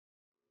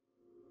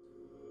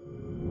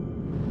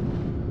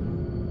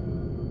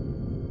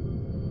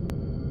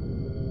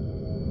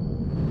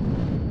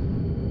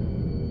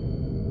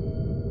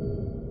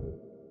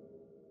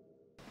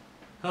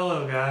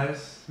Hello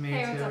guys, me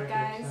Hey, what's up,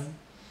 guys? Gibson,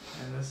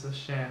 and this is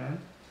Shannon.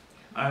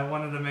 I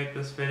wanted to make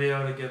this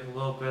video to give a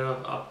little bit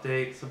of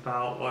updates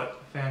about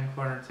what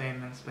Fancore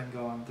Entertainment's been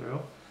going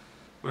through.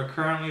 We're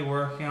currently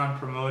working on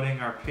promoting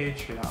our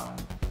Patreon.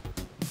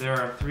 There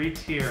are 3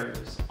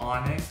 tiers: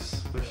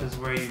 Onyx, which is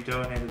where you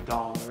donate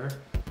 $1,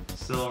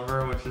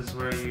 Silver, which is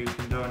where you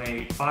can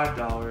donate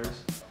 $5,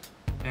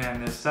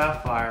 and there's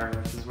Sapphire,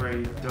 which is where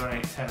you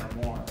donate 10 or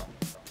more.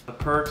 The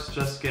perks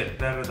just get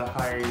better the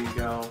higher you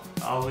go.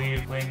 I'll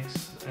leave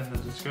links in the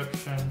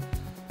description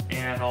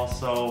and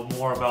also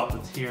more about the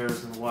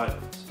tiers and what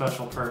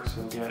special perks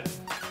you'll get.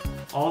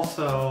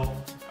 Also,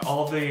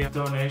 all the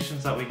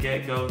donations that we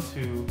get go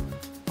to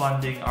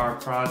funding our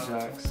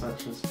projects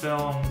such as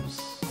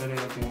films,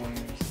 video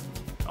games,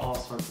 and all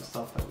sorts of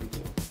stuff that we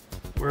do.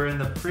 We're in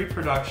the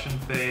pre-production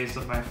phase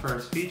of my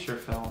first feature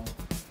film,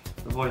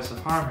 The Voice of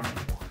Harmony.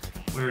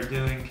 We're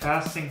doing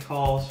casting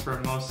calls for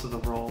most of the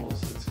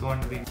roles. It's going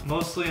to be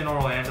mostly in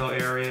Orlando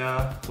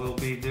area. We'll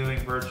be doing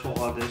virtual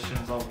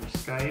auditions over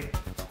Skype.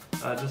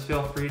 Just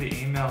feel free to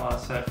email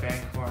us at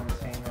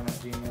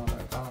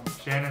fancoreentertainment@gmail.com.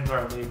 Shannon's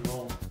our lead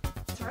role.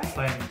 That's right.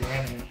 Playing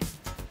Danny.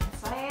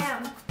 Yes, I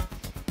am.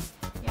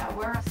 Yeah,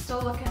 we're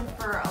still looking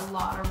for a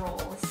lot of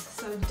roles,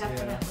 so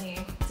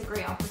definitely it's a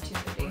great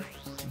opportunity.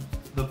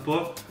 The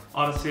book,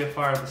 Odyssey of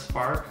Fire the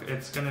Spark,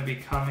 it's going to be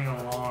coming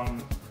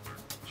along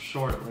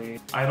shortly.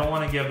 I don't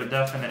want to give a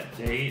definite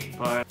date,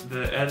 but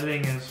the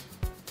editing is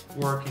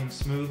working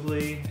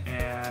smoothly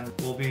and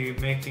we'll be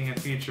making a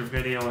future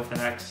video with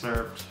an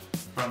excerpt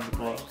from the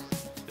book.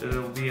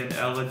 It'll be an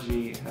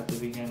elegy at the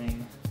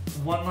beginning.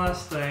 One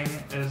last thing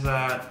is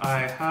that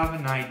I have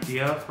an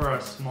idea for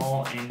a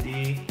small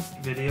indie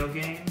video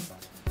game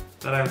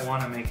that I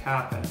want to make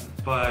happen,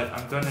 but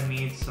I'm going to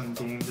need some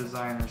game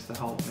designers to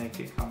help make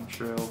it come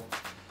true.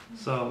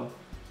 So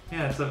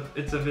yeah,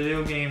 it's a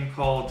video game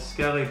called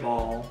Skelly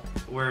Ball,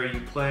 where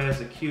you play as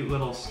a cute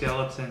little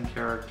skeleton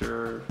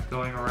character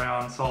going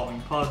around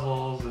solving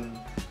puzzles and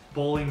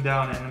bowling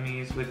down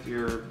enemies with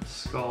your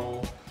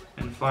skull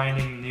and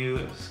finding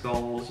new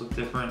skulls with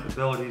different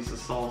abilities to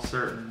solve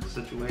certain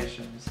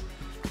situations.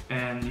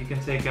 And you can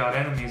take out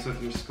enemies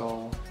with your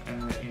skull,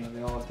 and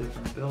they all have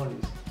different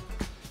abilities.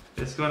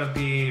 It's going to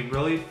be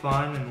really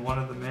fun and one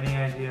of the many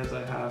ideas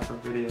I have for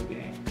video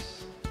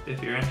games.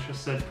 If you're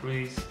interested,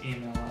 please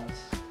email us.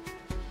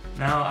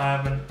 Now I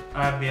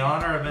have the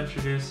honor of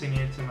introducing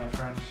you to my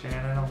friend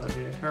Shannon,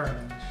 Olivia,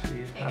 Curran.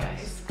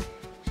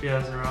 She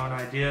has her own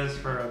ideas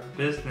for a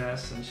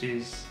business, and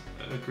she's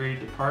agreed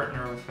to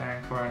partner with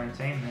Fancore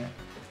Entertainment,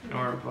 and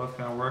we're both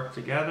going to work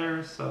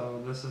together, so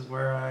this is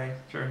where I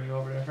turn you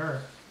over to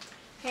her.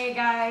 Hey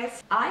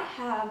guys, I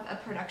have a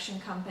production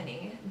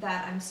company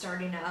that I'm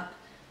starting up,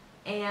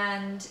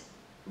 and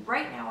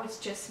right now it's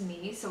just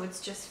me, so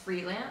it's just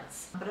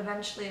freelance, but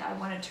eventually I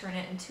want to turn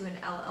it into an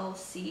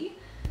LLC.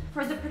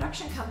 For the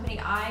production company,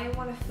 I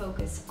want to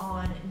focus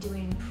on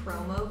doing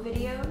promo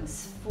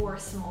videos for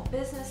small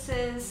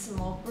businesses,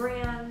 small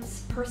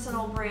brands,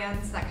 personal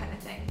brands, that kind of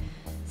thing.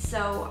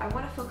 So I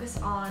want to focus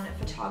on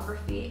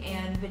photography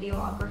and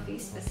videography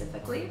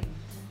specifically.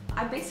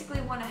 I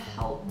basically want to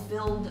help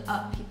build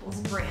up people's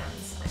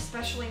brands,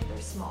 especially if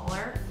they're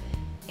smaller,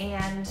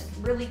 and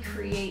really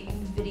create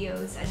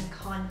videos and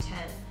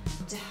content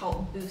to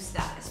help boost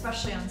that,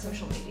 especially on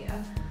social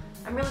media.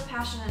 I'm really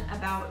passionate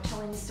about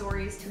telling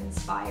stories to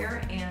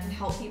inspire and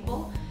help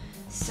people.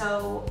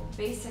 So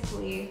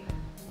basically,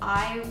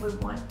 I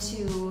would want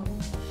to,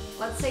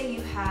 let's say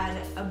you had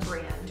a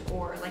brand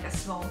or like a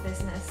small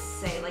business,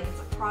 say like it's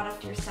a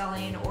product you're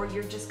selling, or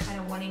you're just kind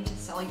of wanting to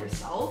sell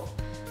yourself,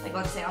 like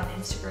let's say on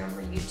Instagram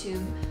or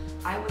YouTube.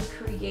 I would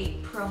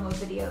create promo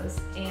videos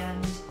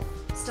and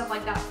stuff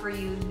like that for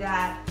you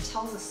that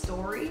tells a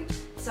story.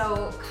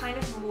 So kind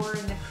of more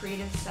in the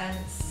creative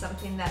sense,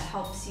 something that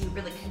helps you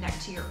really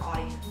connect to your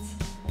audience.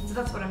 So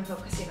that's what I'm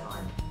focusing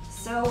on.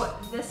 So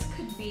this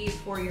could be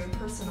for your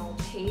personal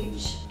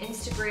page,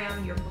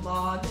 Instagram, your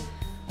blog,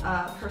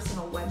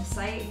 personal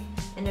website,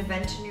 an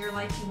event in your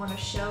life you want to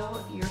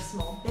show, your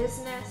small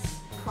business,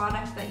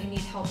 product that you need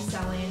help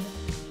selling,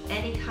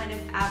 any kind of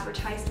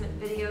advertisement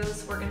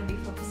videos. We're going to be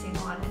focusing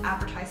on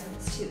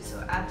advertisements too, so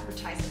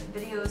advertisement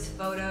videos,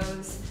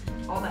 photos,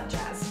 all that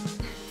jazz.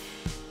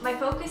 My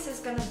focus is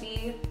going to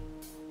be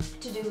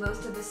to do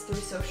most of this through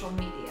social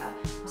media.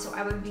 So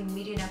I would be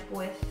meeting up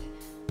with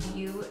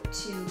you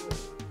to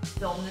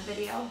film the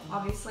video,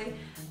 obviously,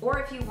 or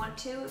if you want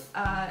to,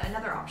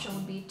 another option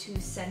would be to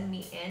send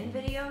me in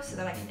video so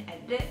that I can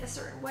edit it a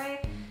certain way,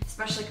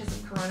 especially because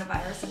of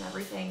coronavirus and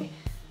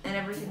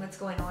everything that's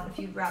going on. If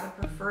you'd rather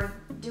prefer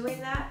doing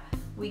that,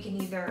 we can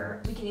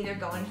either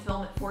go and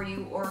film it for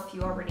you, or if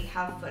you already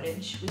have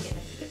footage, we can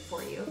edit it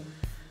for you.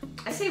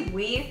 I say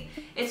we,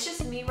 it's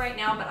just me right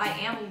now, but I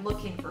am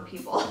looking for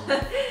people.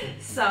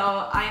 So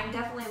I am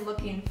definitely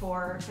looking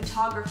for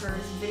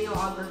photographers,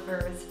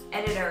 videographers,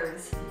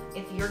 editors.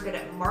 If you're good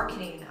at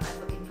marketing, I'm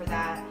looking for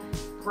that.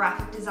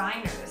 Graphic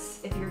designers,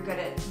 if you're good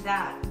at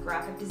that.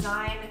 Graphic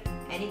design,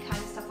 any kind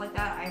of stuff like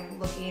that, I'm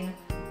looking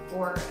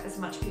for as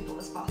much people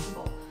as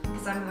possible.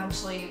 because I'm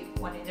eventually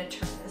wanting to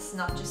turn this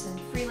not just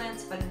into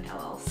freelance, but an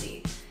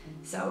LLC.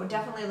 So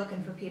definitely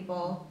looking for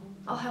people.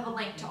 I'll have a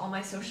link to all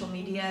my social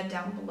media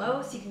down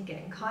below so you can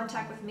get in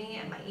contact with me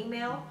and my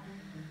email.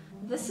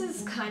 This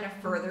is kind of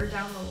further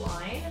down the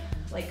line,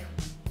 like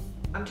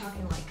I'm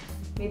talking like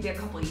maybe a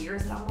couple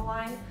years down the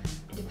line,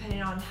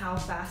 depending on how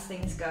fast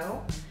things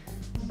go.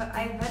 But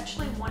I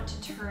eventually want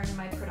to turn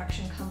my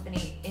production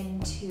company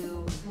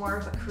into more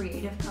of a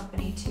creative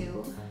company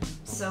too.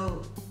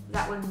 So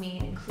that would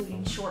mean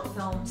including short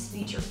films,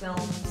 feature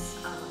films,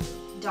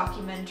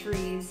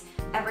 documentaries,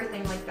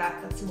 everything like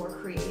that that's more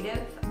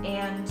creative.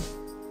 And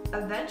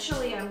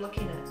eventually I'm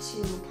looking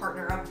to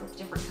partner up with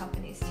different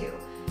companies too.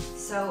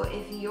 So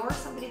if you're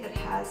somebody that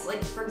has,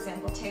 like for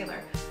example,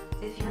 Taylor,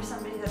 if you're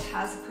somebody that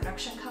has a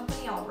production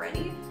company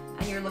already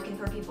and you're looking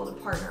for people to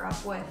partner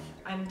up with,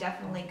 I'm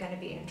definitely going to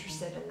be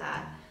interested in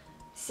that.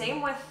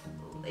 Same with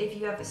if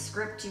you have a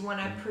script you want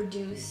to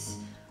produce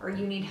or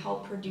you need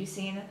help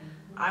producing,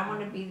 I want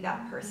to be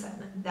that person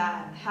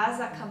that has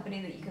that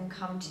company that you can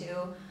come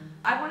to.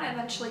 I want to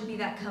eventually be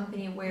that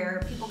company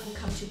where people can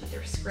come to with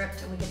their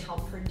script and we can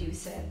help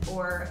produce it.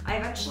 Or I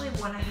eventually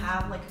want to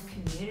have like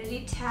a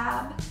community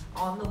tab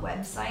on the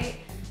website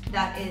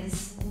that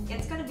is,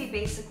 it's going to be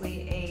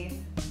basically a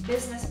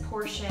business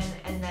portion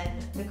and then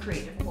the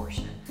creative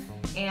portion.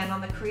 And on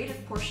the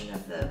creative portion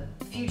of the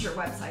future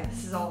website,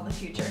 this is all in the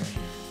future,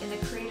 in the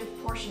creative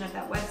portion of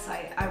that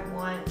website, I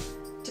want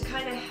to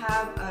kind of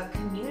have a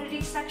community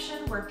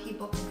section where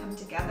people can come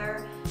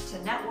together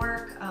to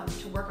network,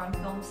 to work on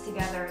films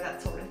together,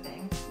 that sort of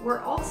thing.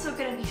 We're also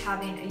going to be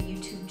having a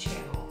YouTube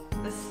channel.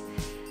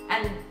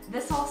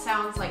 This all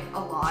sounds like a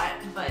lot,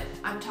 but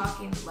I'm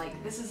talking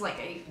like this is like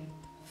a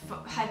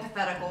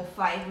hypothetical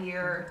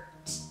 5-year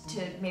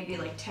to maybe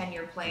like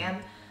 10-year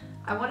plan.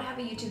 I want to have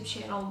a YouTube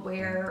channel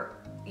where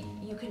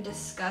you can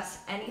discuss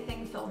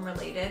anything film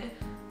related.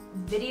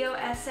 Video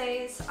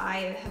essays,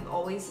 I have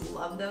always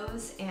loved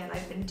those and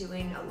I've been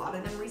doing a lot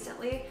of them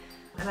recently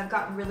and I've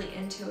gotten really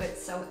into it.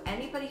 So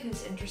anybody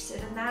who's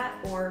interested in that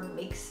or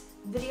makes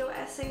video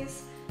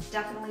essays,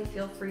 definitely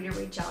feel free to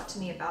reach out to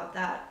me about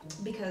that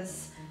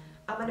because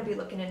I'm going to be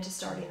looking into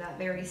starting that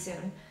very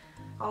soon.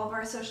 All of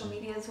our social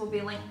medias will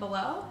be linked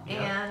below. Yep.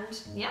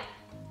 And yeah,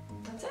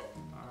 that's it.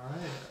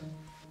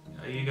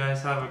 Alright. You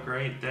guys have a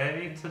great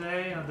day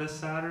today, this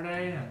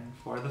Saturday, and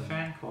for the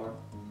Fancore.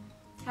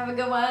 Have a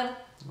good one.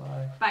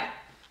 Bye.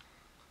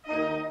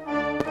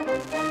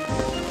 Bye.